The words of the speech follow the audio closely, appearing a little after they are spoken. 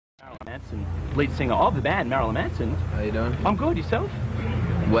Marilyn Manson, lead singer of the band, Marilyn Manson. How you doing? I'm good, yourself?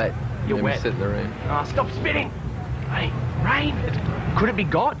 Wet. You're Made wet. Me sit in the rain. Ah, stop spitting! Hey, rain! Could it be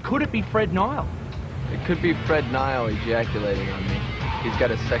God? Could it be Fred Nile? It could be Fred Nile ejaculating on me. He's got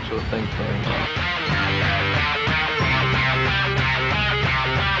a sexual thing for me.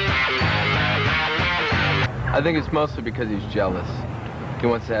 I think it's mostly because he's jealous. He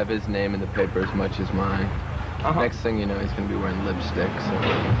wants to have his name in the paper as much as mine. Next thing you know, he's going to be wearing lipstick. So.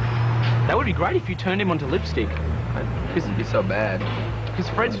 That would be great if you turned him onto lipstick. It'd be so bad. Because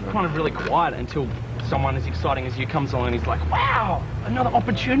Fred's kind of really quiet until someone as exciting as you comes along and he's like, wow, another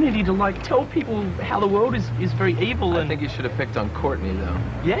opportunity to like tell people how the world is very evil. I think you should have picked on Courtney though.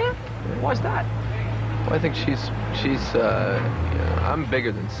 Yeah? Why's that? Well, I think she's you know, I'm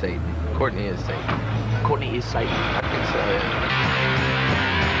bigger than Satan. Courtney is Satan. Courtney is Satan. I think so,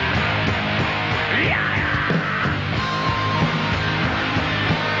 yeah.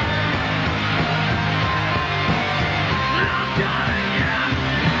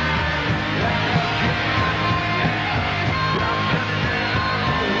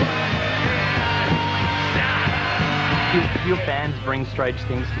 Do your bands bring strange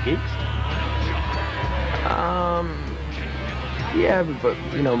things to gigs? Yeah, but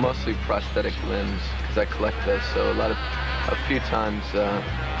you know, mostly prosthetic limbs, because I collect those. So a few times,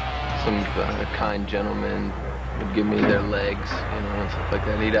 some kind gentleman would give me their legs, you know, and stuff like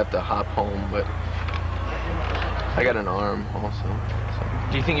that. He'd have to hop home, but I got an arm also.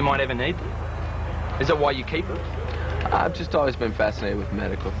 So. Do you think you might ever need them? Is that why you keep them? I've just always been fascinated with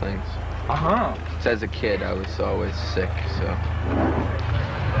medical things. So as a kid, I was always sick, so.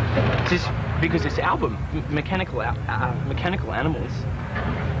 Just because this album, Mechanical Animals,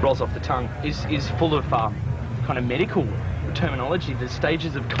 rolls off the tongue, is full of kind of medical terminology, the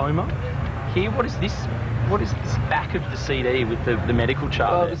stages of coma. Here, what is this back of the CD with the medical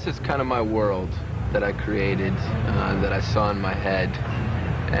chart? Well, this is kind of my world that I created, that I saw in my head,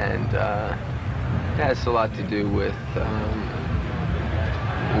 and it has a lot to do with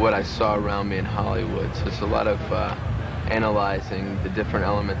what I saw around me in Hollywood. So it's a lot of analyzing the different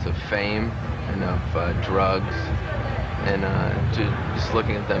elements of fame and of drugs, and just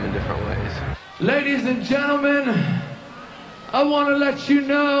looking at them in different ways. Ladies and gentlemen, I want to let you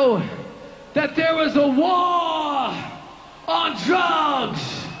know that there was a war on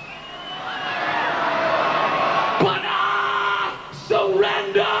drugs, but I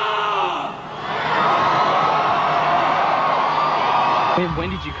surrender! When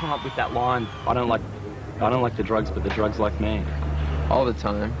did you come up with that line? I don't like the drugs, but the drugs like me. All the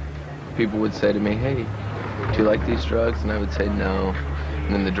time, people would say to me, "Hey, do you like these drugs?" And I would say no.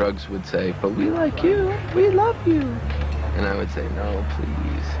 And then the drugs would say, "But we like you. We love you." And I would say, "No,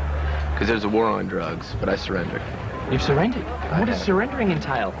 please," because there's a war on drugs. But I surrendered. You've surrendered. What does surrendering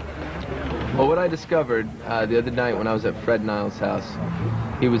entail? Well, what I discovered the other night when I was at Fred Nile's house,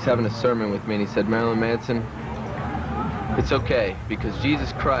 he was having a sermon with me, and he said, "Marilyn Manson, it's okay, because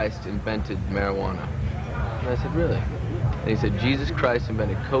Jesus Christ invented marijuana." And I said, "Really?" And he said, "Jesus Christ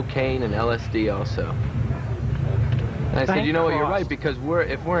invented cocaine and LSD also." And I said, "You know what, you're right, because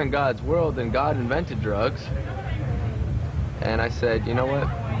if we're in God's world, then God invented drugs." And I said, "You know what?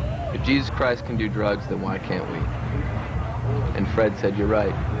 If Jesus Christ can do drugs, then why can't we?" And Fred said, "You're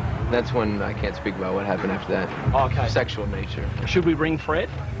right." And that's when I can't speak about what happened after that. Okay. Sexual nature. Should we ring Fred?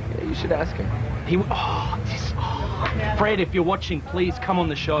 Yeah, you should ask him. Fred, if you're watching, please come on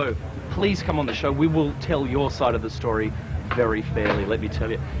the show. Please come on the show. We will tell your side of the story very fairly, let me tell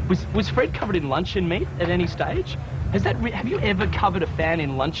you. Was Fred covered in luncheon meat at any stage? Have you ever covered a fan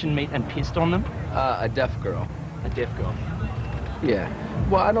in luncheon meat and pissed on them? A deaf girl. A deaf girl. Yeah.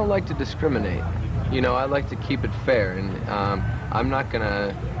 Well, I don't like to discriminate. You know, I like to keep it fair, and I'm not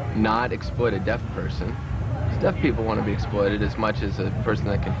gonna not exploit a deaf person. Deaf people want to be exploited as much as a person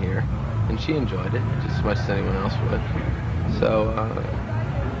that can hear, and she enjoyed it just as much as anyone else would. So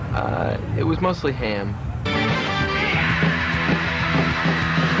it was mostly ham.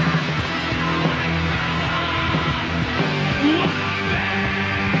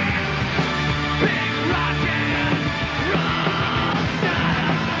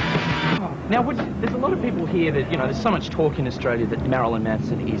 Now, there's a lot of people here that, you know, there's so much talk in Australia that Marilyn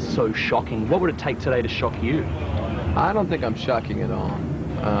Manson is so shocking. What would it take today to shock you? I don't think I'm shocking at all.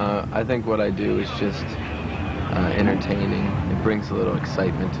 I think what I do is just entertaining. It brings a little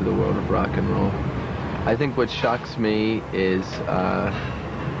excitement to the world of rock and roll. I think what shocks me is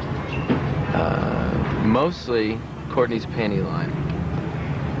mostly Courtney's panty line.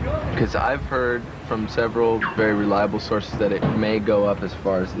 Because I've heard from several very reliable sources that it may go up as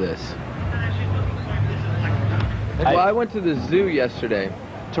far as this. Well, I went to the zoo yesterday,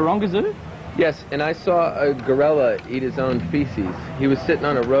 Taronga Zoo? Yes, and I saw a gorilla eat his own feces. He was sitting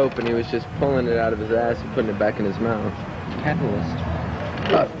on a rope and he was just pulling it out of his ass and putting it back in his mouth. Capitalist.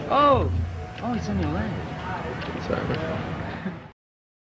 Oh, it's on your leg. Sorry.